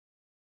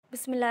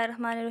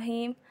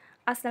Bismillahirrahmanirrahim.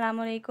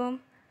 Assalamu alaikum.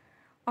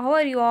 How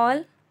are you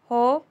all?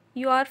 Hope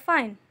you are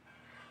fine.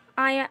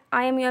 I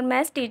am your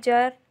maths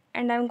teacher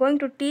and I am going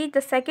to teach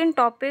the second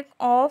topic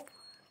of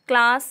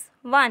class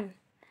 1.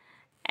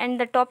 And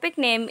the topic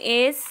name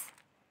is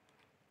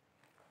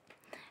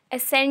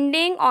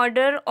ascending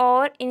order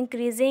or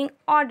increasing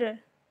order.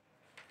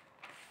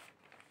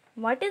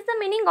 What is the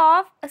meaning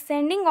of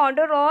ascending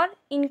order or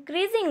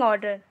increasing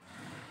order?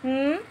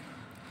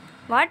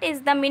 What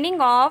is the meaning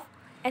of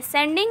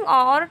ascending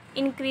or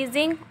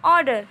increasing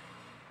order?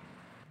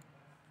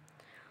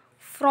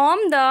 From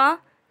the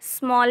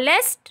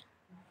smallest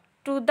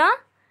to the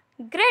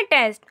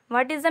greatest.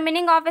 What is the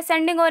meaning of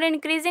ascending or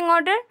increasing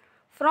order?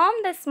 From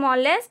the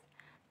smallest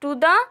to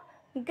the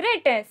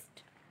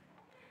greatest.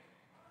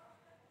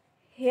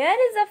 Here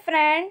is a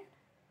friend,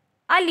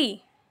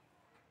 Ali.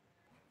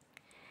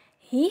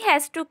 He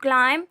has to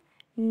climb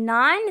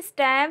 9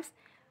 steps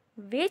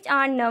which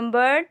are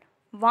numbered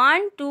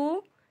 1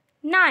 to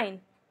 9.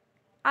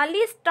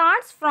 Ali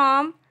starts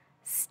from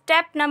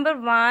step number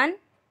 1,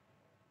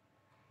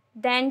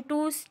 then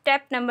to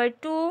step number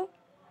 2.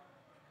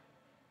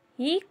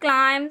 He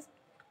climbs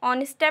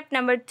on step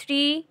number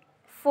 3,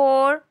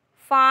 4,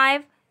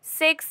 5,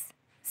 6,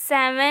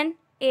 7,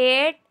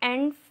 8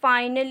 and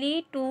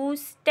finally to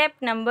step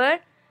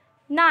number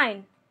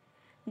 9.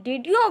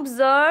 Did you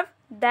observe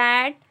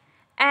that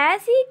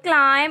as he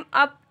climbs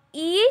up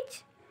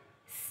each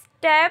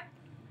step,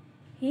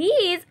 he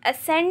is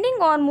ascending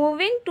or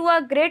moving to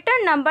a greater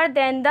number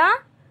than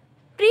the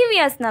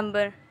previous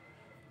number?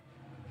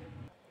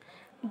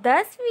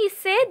 Thus we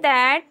say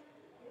that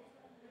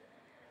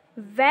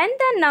when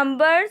the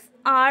numbers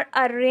are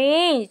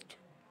arranged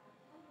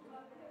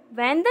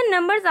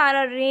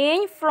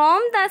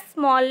from the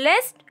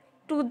smallest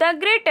to the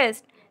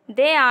greatest,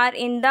 they are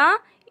in the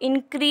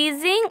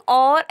increasing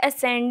or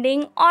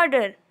ascending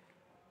order.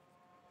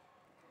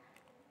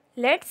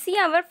 Let's see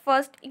our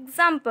first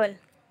example.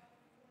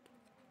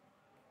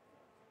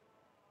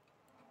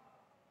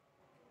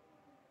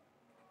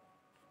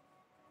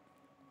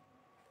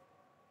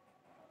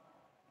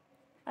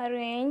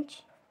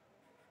 Arrange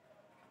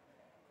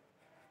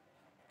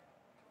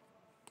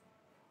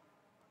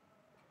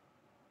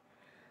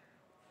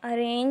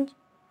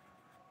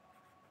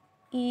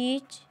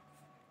each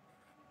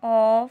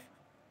of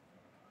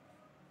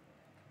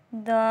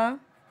the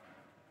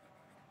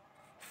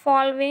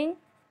following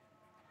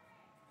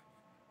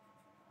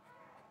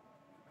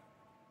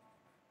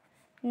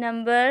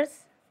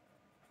numbers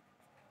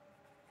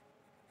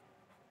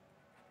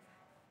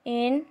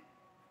in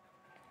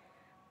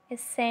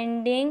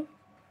ascending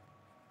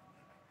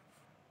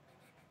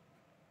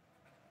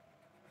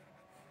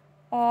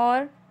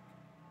or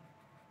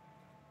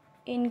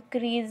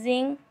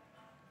increasing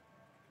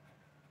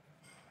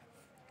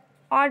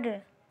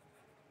order.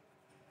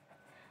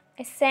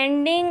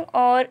 Ascending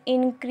or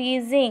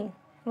increasing.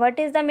 What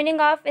is the meaning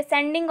of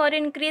ascending or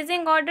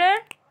increasing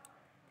order?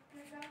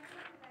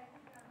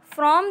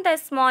 From the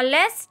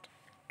smallest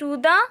to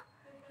the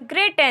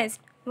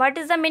greatest. What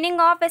is the meaning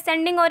of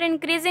ascending or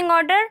increasing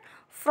order?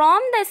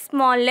 From the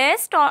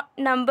smallest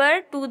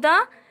number to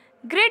the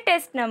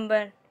greatest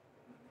number.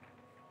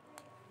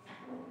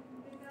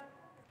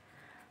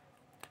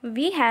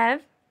 We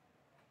have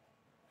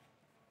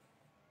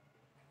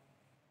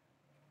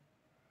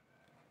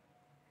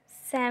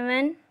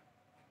 7,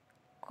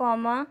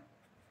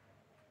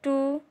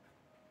 2,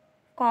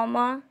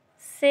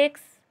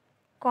 6,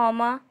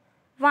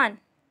 1.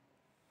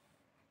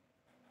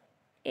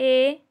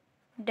 A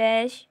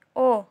dash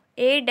O.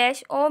 A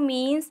dash O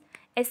means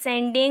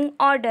ascending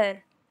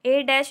order.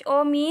 A dash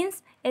O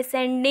means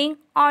ascending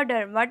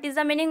order. What is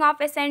the meaning of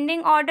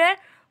ascending order?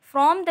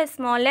 From the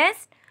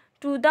smallest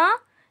to the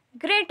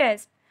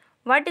greatest.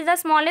 What is the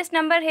smallest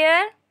number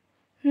here?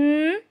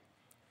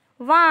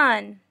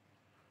 1.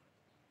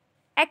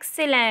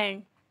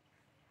 Excellent.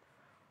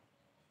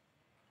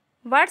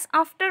 What's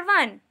after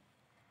 1?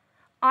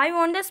 I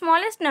want the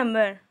smallest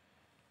number.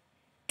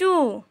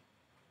 2.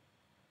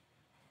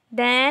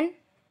 Then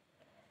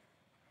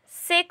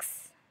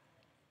 6.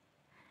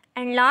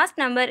 And last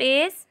number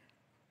is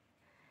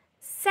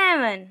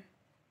 7.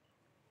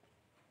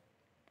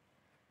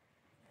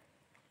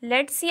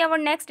 Let's see our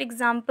next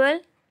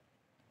example.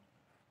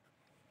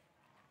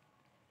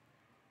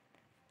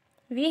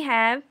 We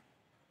have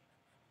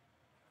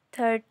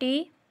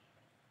 30,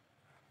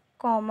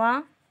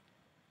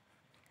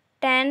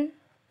 10,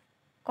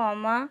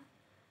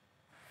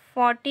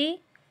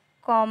 40,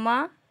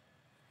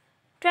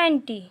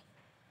 20.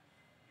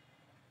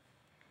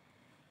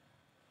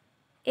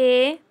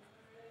 A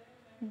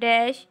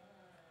dash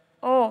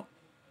O.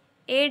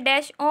 A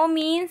dash O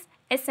means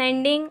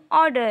ascending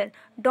order.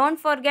 Don't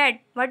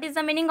forget, what is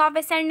the meaning of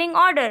ascending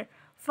order?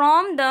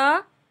 From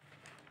the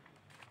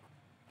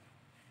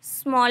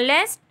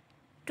smallest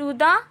to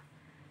the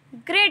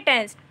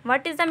greatest.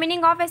 What is the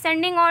meaning of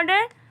ascending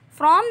order?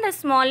 From the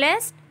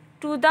smallest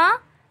to the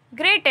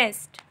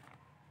greatest.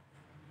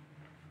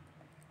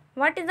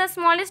 What is the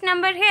smallest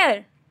number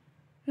here?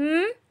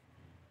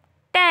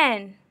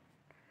 10.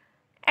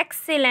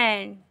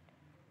 Excellent.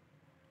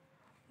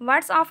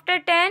 What's after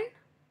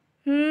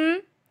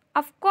 10?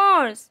 Of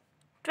course,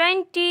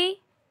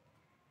 20.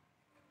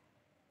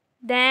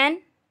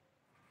 Then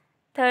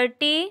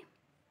 30.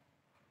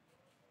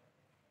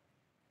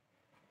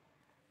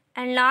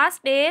 And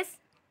last is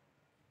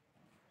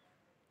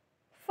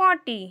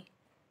 40.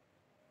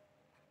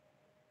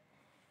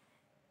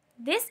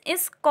 This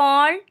is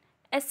called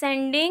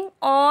ascending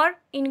or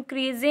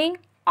increasing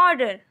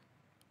order.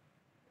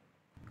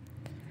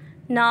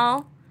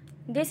 Now,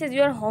 this is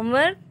your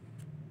homework.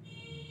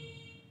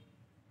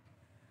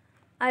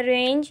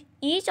 Arrange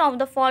each of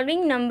the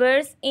following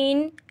numbers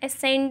in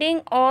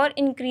ascending or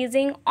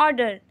increasing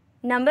order.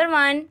 Number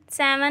 1,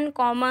 7,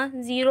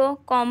 0,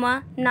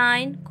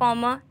 9,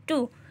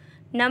 2.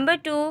 Number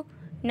 2,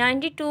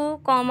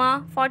 92,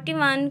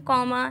 41,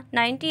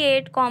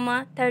 98,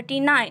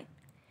 39.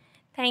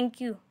 Thank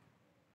you.